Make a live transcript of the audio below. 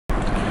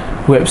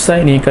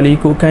Website ni kalau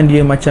ikutkan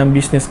dia macam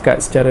business card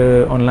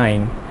secara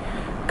online.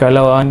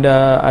 Kalau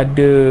anda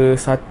ada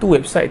satu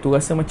website tu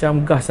rasa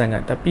macam gah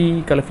sangat, tapi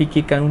kalau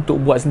fikirkan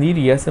untuk buat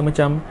sendiri rasa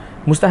macam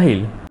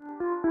mustahil.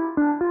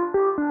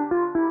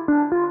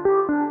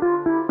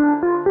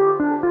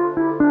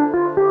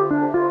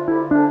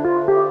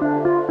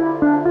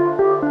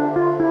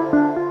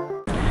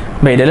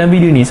 Baik, dalam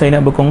video ni saya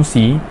nak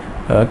berkongsi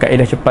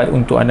kaedah cepat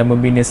untuk anda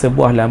membina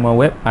sebuah laman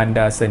web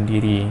anda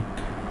sendiri.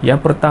 Yang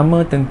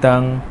pertama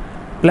tentang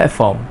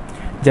platform.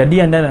 Jadi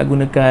anda nak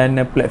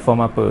gunakan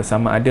platform apa?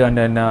 Sama ada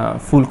anda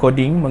nak full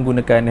coding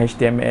menggunakan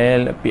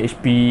HTML,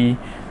 PHP,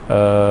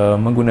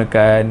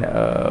 menggunakan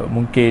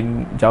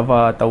mungkin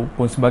Java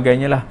ataupun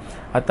sebagainya lah,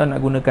 atau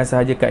nak gunakan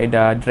sahaja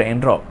kaedah drag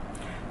and drop.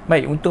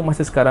 Baik, untuk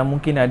masa sekarang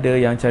mungkin ada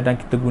yang cadang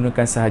kita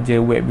gunakan sahaja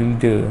web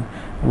builder.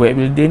 Web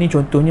builder ni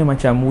contohnya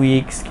macam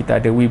Wix, kita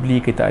ada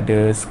Weebly, kita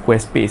ada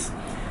Squarespace.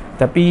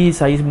 Tapi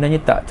saya sebenarnya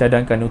tak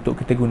cadangkan untuk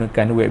kita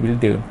gunakan web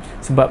builder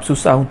sebab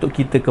susah untuk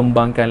kita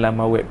kembangkan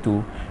laman web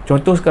tu.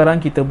 Contoh sekarang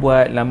kita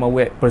buat laman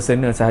web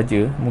personal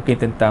sahaja, mungkin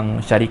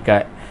tentang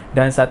syarikat,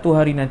 dan satu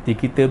hari nanti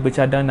kita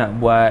bercadang nak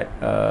buat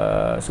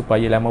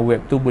supaya laman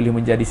web tu boleh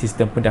menjadi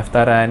sistem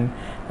pendaftaran,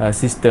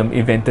 sistem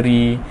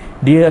inventory.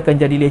 Dia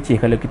akan jadi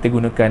leceh kalau kita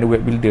gunakan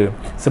web builder,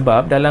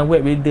 sebab dalam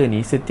web builder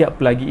ni setiap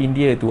plugin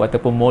dia tu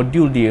ataupun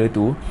modul dia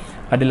tu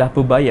adalah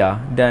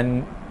berbayar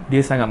dan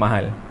dia sangat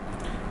mahal.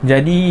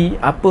 Jadi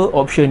apa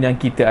option yang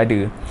kita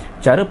ada?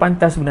 Cara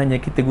pantas sebenarnya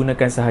kita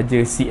gunakan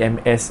sahaja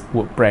CMS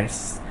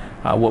WordPress.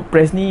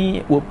 WordPress ni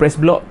WordPress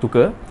blog tu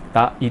ke?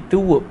 Tak, itu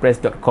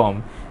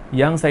wordpress.com.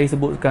 Yang saya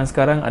sebutkan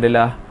sekarang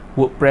adalah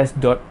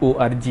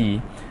wordpress.org.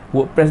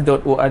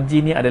 Wordpress.org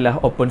ni adalah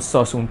open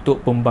source untuk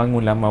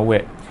pembangun laman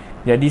web.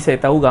 Jadi saya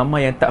tahu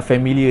ramai yang tak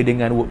familiar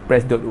dengan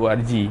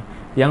wordpress.org.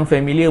 Yang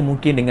familiar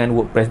mungkin dengan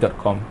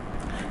wordpress.com.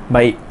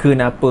 Baik,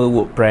 kenapa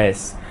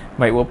WordPress?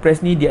 Baik,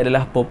 WordPress ni dia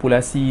adalah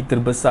populasi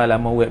terbesar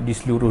laman web di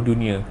seluruh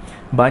dunia.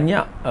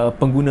 Banyak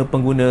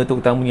pengguna-pengguna,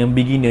 terutama yang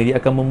beginner, dia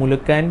akan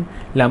memulakan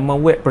laman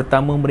web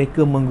pertama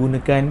mereka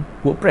menggunakan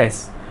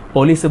WordPress.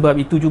 Oleh sebab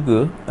itu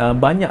juga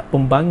banyak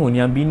pembangun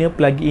yang bina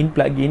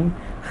plugin-plugin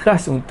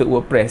khas untuk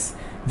WordPress.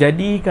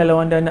 Jadi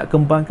kalau anda nak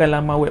kembangkan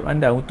laman web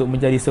anda untuk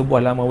menjadi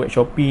sebuah laman web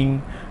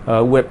shopping,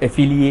 web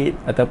affiliate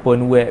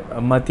ataupun web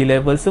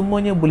multi-level,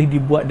 semuanya boleh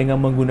dibuat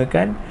dengan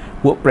menggunakan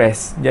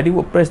WordPress. Jadi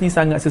WordPress ni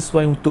sangat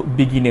sesuai untuk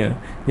beginner.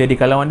 Jadi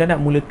kalau anda nak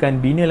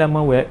mulakan bina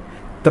laman web,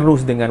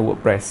 terus dengan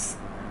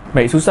WordPress.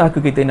 Baik, susah ke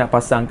kita nak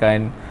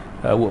pasangkan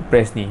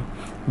WordPress ni?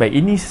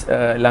 Baik, ini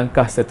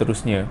langkah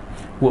seterusnya.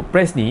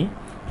 WordPress ni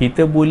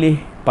kita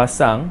boleh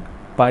pasang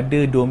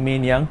pada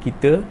domain yang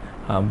kita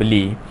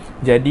beli.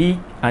 Jadi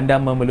anda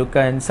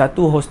memerlukan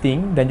satu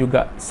hosting dan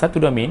juga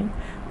satu domain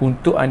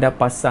untuk anda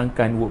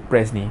pasangkan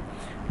WordPress ni.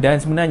 Dan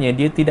sebenarnya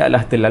dia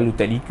tidaklah terlalu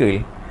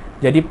teknikal.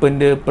 Jadi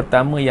benda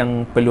pertama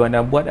yang perlu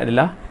anda buat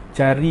adalah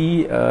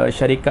cari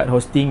syarikat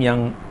hosting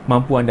yang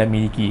mampu anda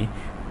miliki.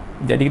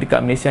 Jadi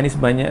dekat Malaysia ni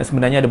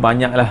sebenarnya ada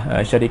banyaklah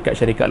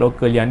syarikat-syarikat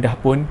lokal yang dah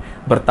pun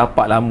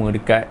bertapak lama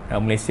dekat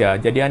Malaysia.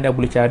 Jadi anda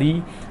boleh cari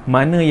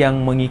mana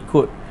yang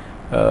mengikut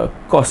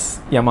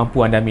kos yang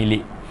mampu anda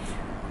milik.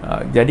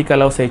 Jadi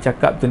kalau saya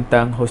cakap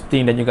tentang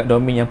hosting dan juga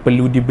domain yang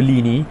perlu dibeli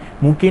ni,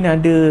 mungkin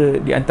ada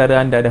di antara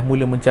anda dah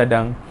mula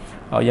mencadang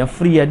yang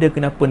free ada,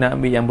 kenapa nak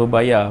ambil yang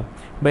berbayar?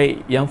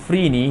 Baik, yang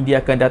free ni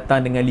dia akan datang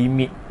dengan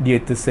limit dia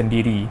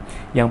tersendiri,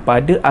 yang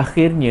pada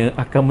akhirnya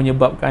akan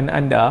menyebabkan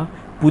anda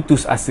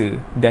putus asa,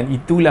 dan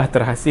itulah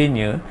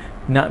terhasilnya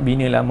nak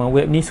bina laman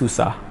web ni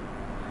susah.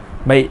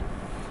 Baik,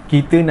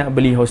 kita nak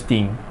beli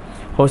hosting.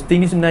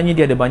 Hosting ni sebenarnya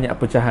dia ada banyak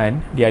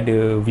pecahan. Dia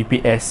ada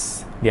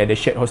VPS, dia ada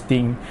shared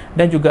hosting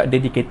dan juga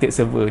dedicated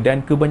server,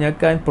 dan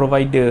kebanyakan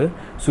provider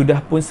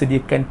sudah pun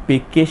sediakan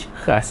package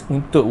khas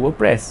untuk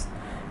WordPress.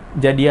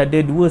 Jadi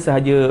ada dua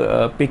sahaja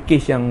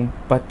package yang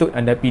patut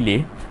anda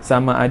pilih,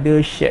 sama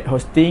ada shared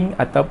hosting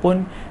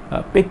ataupun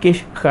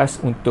package khas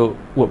untuk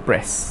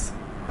WordPress.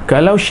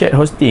 Kalau shared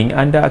hosting,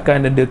 anda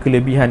akan ada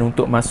kelebihan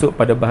untuk masuk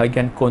pada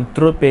bahagian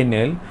control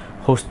panel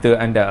hoster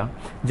anda.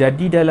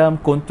 Jadi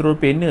dalam control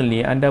panel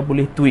ni anda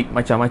boleh tweak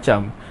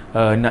macam-macam,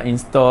 nak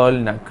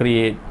install, nak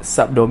create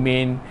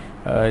subdomain,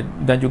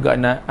 dan juga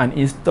nak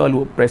uninstall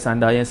WordPress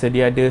anda yang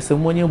sedia ada,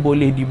 semuanya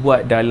boleh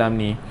dibuat dalam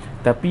ni.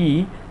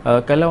 Tapi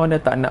kalau anda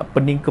tak nak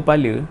pening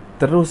kepala,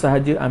 terus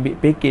sahaja ambil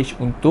package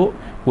untuk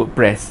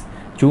WordPress.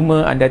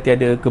 Cuma anda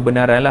tiada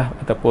kebenaran lah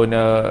ataupun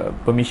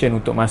permission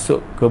untuk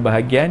masuk ke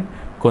bahagian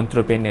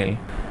control panel.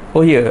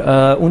 Oh ya,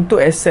 untuk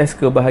akses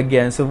ke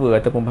bahagian server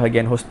ataupun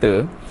bahagian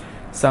hoster,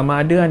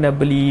 sama ada anda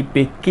beli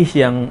package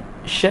yang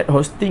shared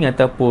hosting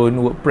ataupun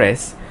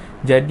WordPress,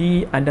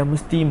 jadi anda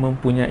mesti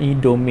mempunyai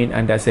domain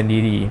anda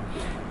sendiri.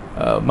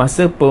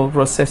 Masa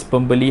proses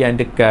pembelian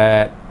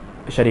dekat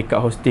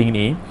syarikat hosting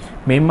ni,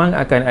 memang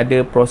akan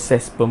ada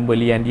proses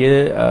pembelian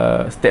dia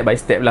step by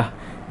step lah.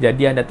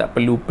 Jadi anda tak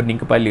perlu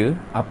pening kepala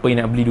apa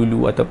yang nak beli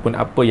dulu ataupun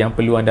apa yang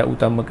perlu anda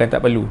utamakan,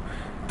 tak perlu.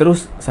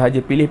 Terus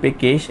sahaja pilih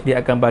package, dia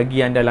akan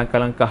bagi anda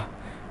langkah-langkah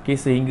Okay,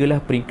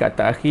 sehinggalah peringkat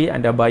terakhir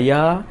anda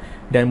bayar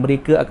dan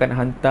mereka akan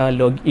hantar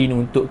login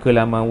untuk ke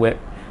laman web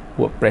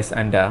WordPress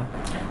anda.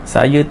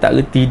 Saya tak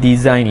reti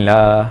design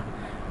lah.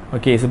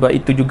 Okay, sebab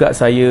itu juga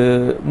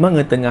saya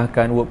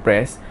mengetengahkan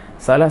WordPress.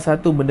 Salah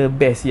satu benda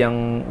best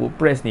yang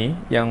WordPress ni,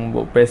 yang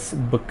WordPress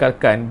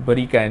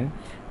berikan,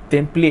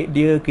 template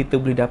dia kita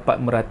boleh dapat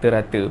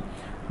merata-rata.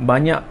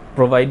 Banyak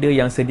provider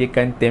yang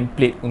sediakan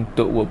template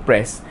untuk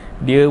WordPress.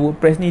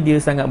 WordPress ni dia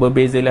sangat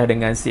berbeza lah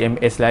dengan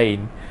CMS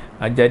lain.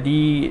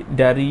 Jadi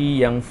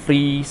dari yang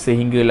free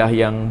sehinggalah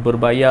yang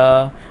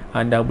berbayar,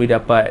 anda boleh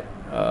dapat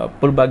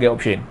pelbagai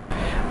option.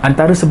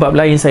 Antara sebab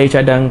lain saya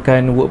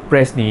cadangkan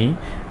WordPress ni,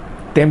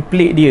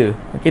 template dia.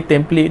 Okay,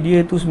 template dia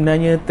tu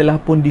sebenarnya telah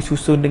pun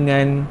disusun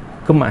dengan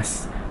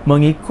kemas,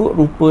 mengikut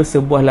rupa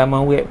sebuah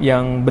laman web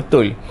yang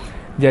betul.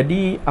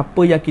 Jadi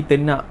apa yang kita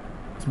nak,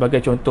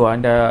 sebagai contoh,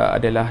 anda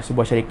adalah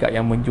sebuah syarikat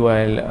yang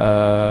menjual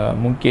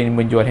mungkin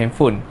menjual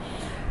handphone.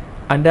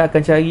 Anda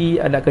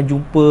akan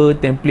jumpa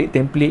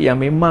template-template yang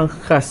memang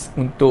khas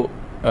untuk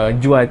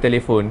jual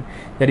telefon.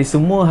 Jadi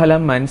semua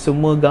halaman,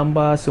 semua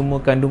gambar,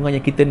 semua kandungan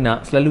yang kita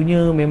nak,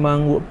 selalunya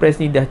memang WordPress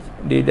ni dah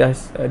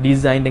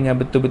design dengan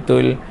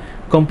betul-betul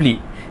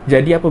complete.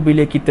 Jadi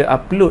apabila kita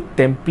upload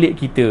template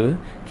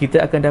kita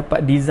akan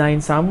dapat design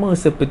sama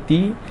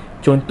seperti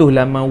contoh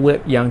laman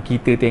web yang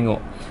kita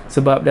tengok.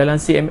 Sebab dalam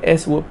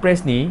CMS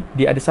WordPress ni,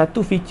 dia ada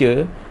satu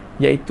feature,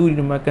 iaitu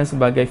dinamakan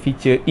sebagai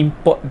feature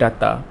import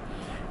data.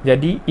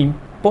 Jadi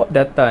import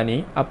data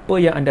ni, apa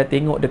yang anda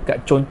tengok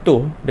dekat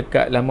contoh,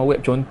 dekat laman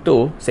web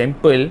contoh,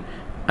 sampel,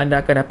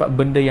 anda akan dapat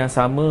benda yang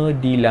sama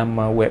di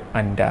laman web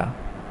anda.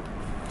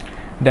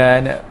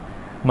 Dan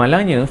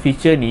malangnya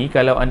feature ni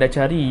kalau anda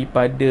cari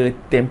pada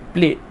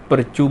template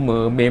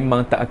percuma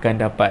memang tak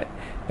akan dapat.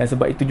 Dan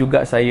sebab itu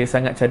juga saya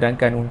sangat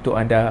cadangkan untuk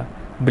anda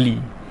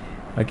beli.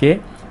 Okey,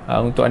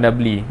 untuk anda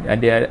beli.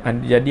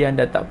 Jadi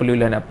anda tak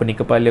perlulah nak pening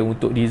kepala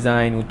untuk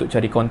design, untuk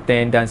cari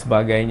konten dan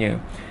sebagainya.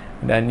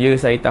 Dan ya,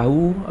 saya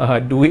tahu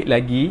duit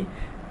lagi,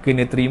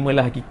 kena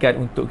terimalah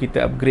hakikat untuk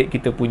kita upgrade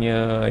kita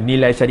punya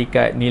nilai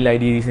syarikat, nilai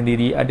diri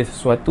sendiri. Ada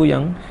sesuatu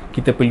yang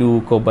kita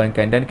perlu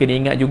korbankan. Dan kena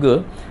ingat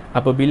juga,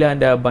 apabila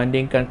anda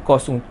bandingkan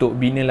kos untuk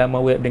bina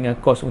laman web dengan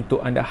kos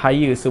untuk anda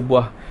hire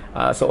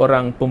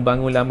seorang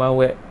pembangun laman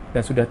web,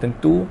 dan sudah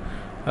tentu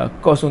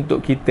kos untuk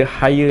kita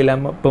hire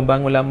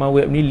pembangun laman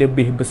web ni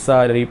lebih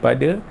besar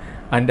daripada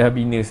anda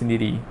bina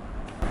sendiri.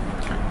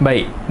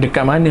 Baik,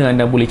 dekat mana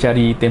anda boleh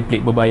cari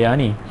template berbayar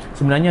ni?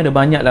 Sebenarnya ada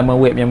banyak laman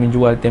web yang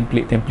menjual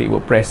template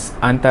WordPress.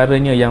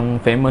 Antaranya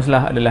yang famous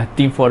lah adalah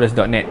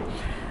teamforest.net.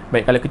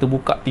 Baik, kalau kita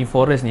buka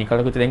TeamForest ni,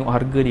 kalau kita tengok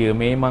harga dia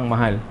memang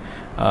mahal.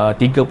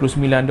 $39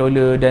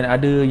 dan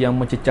ada yang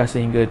mencecah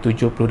sehingga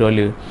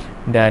 $70.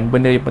 Dan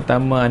benda yang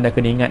pertama anda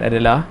kena ingat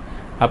adalah,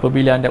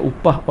 apabila anda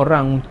upah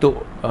orang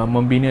untuk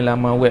membina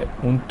laman web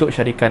untuk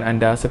syarikat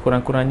anda,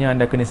 sekurang-kurangnya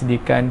anda kena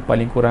sediakan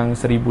paling kurang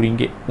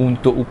RM1,000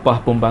 untuk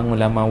upah pembangun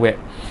laman web.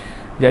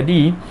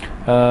 Jadi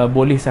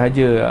boleh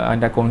sahaja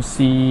anda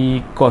kongsi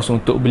kos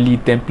untuk beli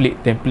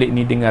template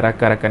ni dengan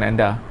rakan-rakan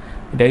anda.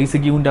 Dari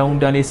segi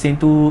undang-undang lesen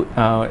tu,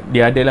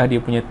 dia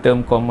punya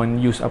term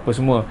common use apa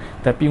semua.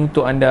 Tapi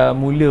untuk anda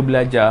mula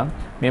belajar,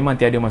 memang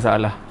tiada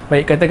masalah.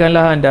 Baik,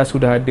 katakanlah anda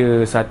sudah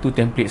ada satu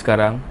template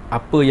sekarang.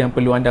 Apa yang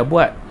perlu anda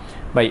buat?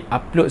 Baik,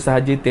 upload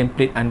sahaja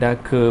template anda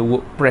ke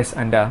WordPress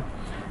anda.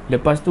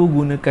 Lepas tu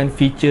gunakan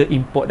feature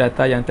import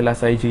data yang telah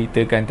saya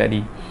ceritakan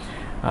tadi.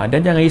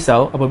 Dan jangan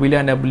risau, apabila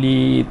anda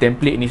beli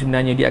template ni,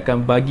 sebenarnya dia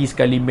akan bagi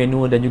sekali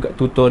manual dan juga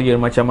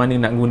tutorial macam mana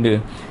nak guna.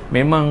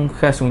 Memang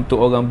khas untuk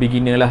orang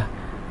beginner lah.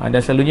 Dan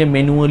selalunya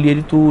manual dia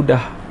tu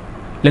dah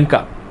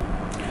lengkap.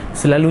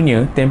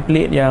 Selalunya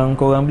template yang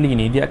korang beli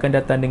ni, dia akan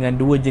datang dengan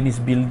dua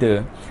jenis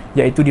builder,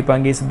 iaitu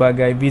dipanggil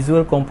sebagai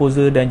Visual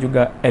Composer dan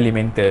juga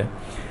Elementor.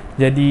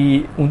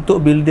 Jadi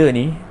untuk builder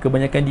ni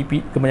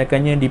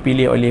kebanyakannya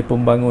dipilih oleh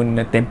pembangun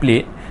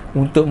template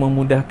untuk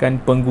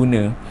memudahkan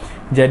pengguna.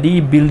 Jadi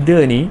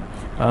builder ni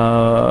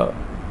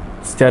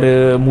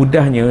secara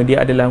mudahnya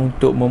dia adalah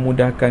untuk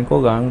memudahkan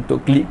korang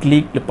untuk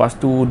klik-klik, lepas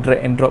tu drag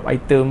and drop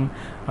item,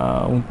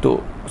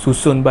 untuk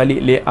susun balik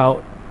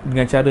layout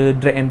dengan cara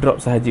drag and drop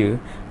sahaja.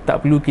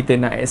 Tak perlu kita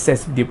nak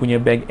access dia punya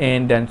back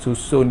end dan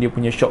susun dia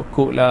punya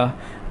shortcode lah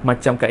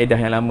macam kaedah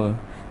yang lama.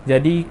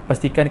 Jadi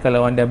pastikan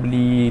kalau anda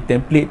beli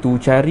template tu,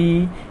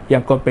 cari yang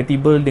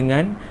compatible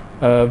dengan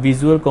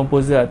Visual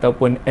Composer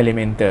ataupun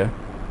Elementor.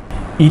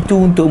 Itu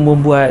untuk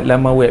membuat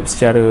laman web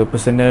secara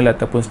personal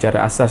ataupun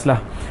secara asas lah.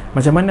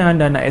 Macam mana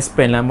anda nak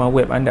expand laman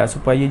web anda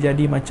supaya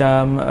jadi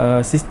macam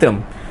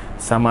sistem,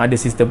 sama ada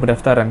sistem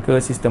pendaftaran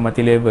ke, sistem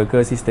multi level ke,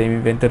 sistem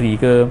inventory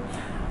ke,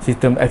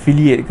 sistem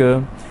affiliate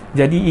ke.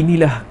 Jadi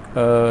inilah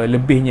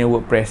lebihnya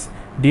WordPress.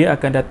 Dia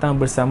akan datang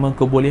bersama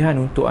kebolehan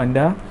untuk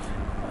anda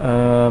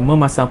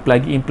memasang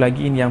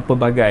plugin yang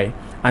pelbagai.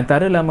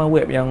 Antara laman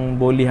web yang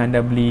boleh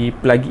anda beli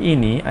plugin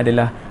ni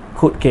adalah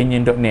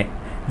codecanyon.net.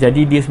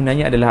 Jadi dia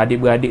sebenarnya adalah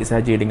adik-beradik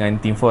sahaja dengan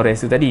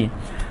TeamForest tu tadi.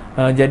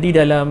 Jadi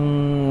dalam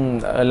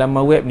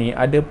laman web ni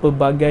ada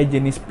pelbagai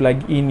jenis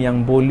plugin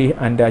yang boleh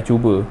anda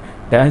cuba,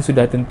 dan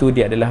sudah tentu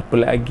dia adalah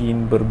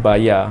plugin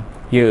berbayar.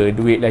 Ya,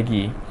 duit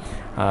lagi.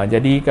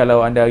 Jadi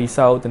kalau anda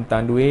risau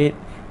tentang duit,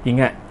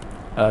 ingat,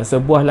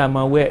 sebuah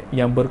laman web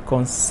yang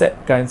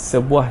berkonsepkan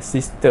sebuah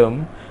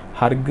sistem,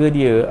 harga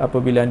dia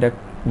apabila anda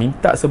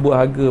minta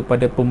sebuah harga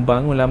pada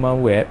pembangun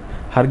laman web,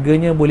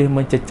 harganya boleh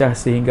mencecah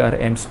sehingga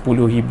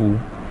RM10,000.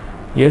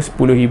 Ya,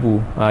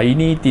 10,000.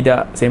 Ini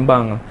tidak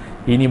sembang.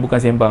 Ini bukan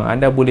sembang.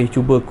 Anda boleh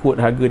cuba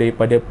kod harga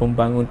daripada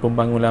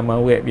pembangun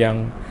laman web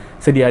yang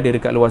sedia ada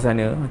dekat luar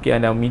sana. Okey,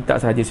 anda minta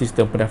sahaja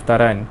sistem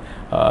pendaftaran,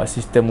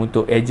 sistem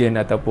untuk ejen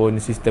ataupun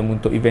sistem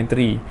untuk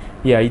inventory.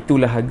 Ya,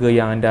 itulah harga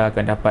yang anda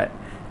akan dapat.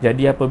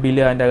 Jadi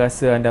apabila anda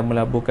rasa anda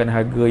melaburkan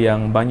harga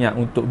yang banyak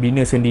untuk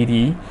bina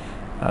sendiri,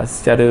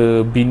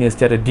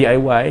 secara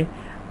DIY,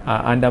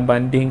 anda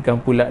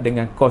bandingkan pula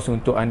dengan kos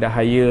untuk anda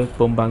hire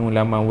pembangun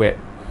laman web.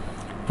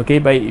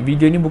 Okey, baik,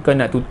 video ni bukan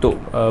nak tutup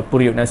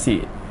periuk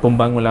nasi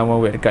pembangun laman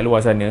web dekat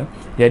luar sana.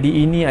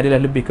 Jadi ini adalah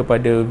lebih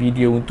kepada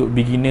video untuk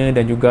beginner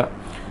dan juga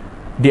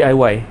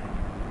DIY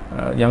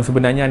yang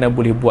sebenarnya anda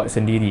boleh buat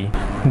sendiri.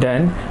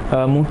 Dan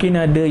mungkin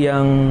ada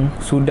yang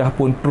sudah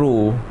pun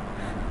pro,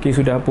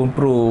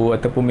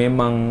 ataupun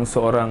memang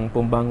seorang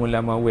pembangun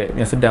laman web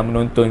yang sedang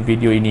menonton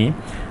video ini.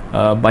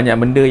 Banyak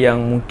benda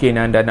yang mungkin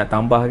anda nak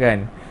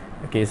tambahkan.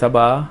 Okey,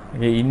 sabar.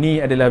 Okay,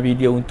 ini adalah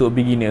video untuk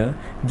beginner.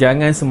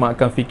 Jangan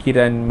semakkan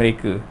fikiran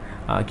mereka.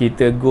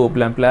 Kita go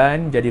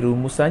pelan-pelan. Jadi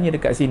rumusannya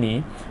dekat sini,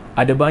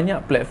 ada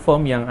banyak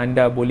platform yang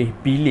anda boleh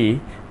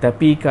pilih.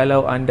 Tapi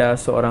kalau anda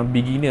seorang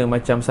beginner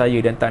macam saya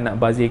dan tak nak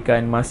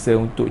bazirkan masa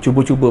untuk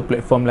cuba-cuba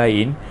platform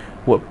lain,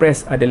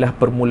 WordPress adalah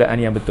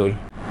permulaan yang betul.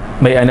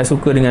 Baik, anda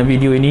suka dengan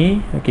video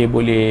ini, okey,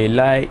 boleh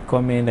like,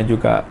 komen dan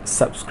juga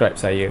subscribe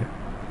saya.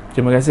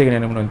 Terima kasih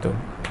kerana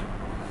menonton.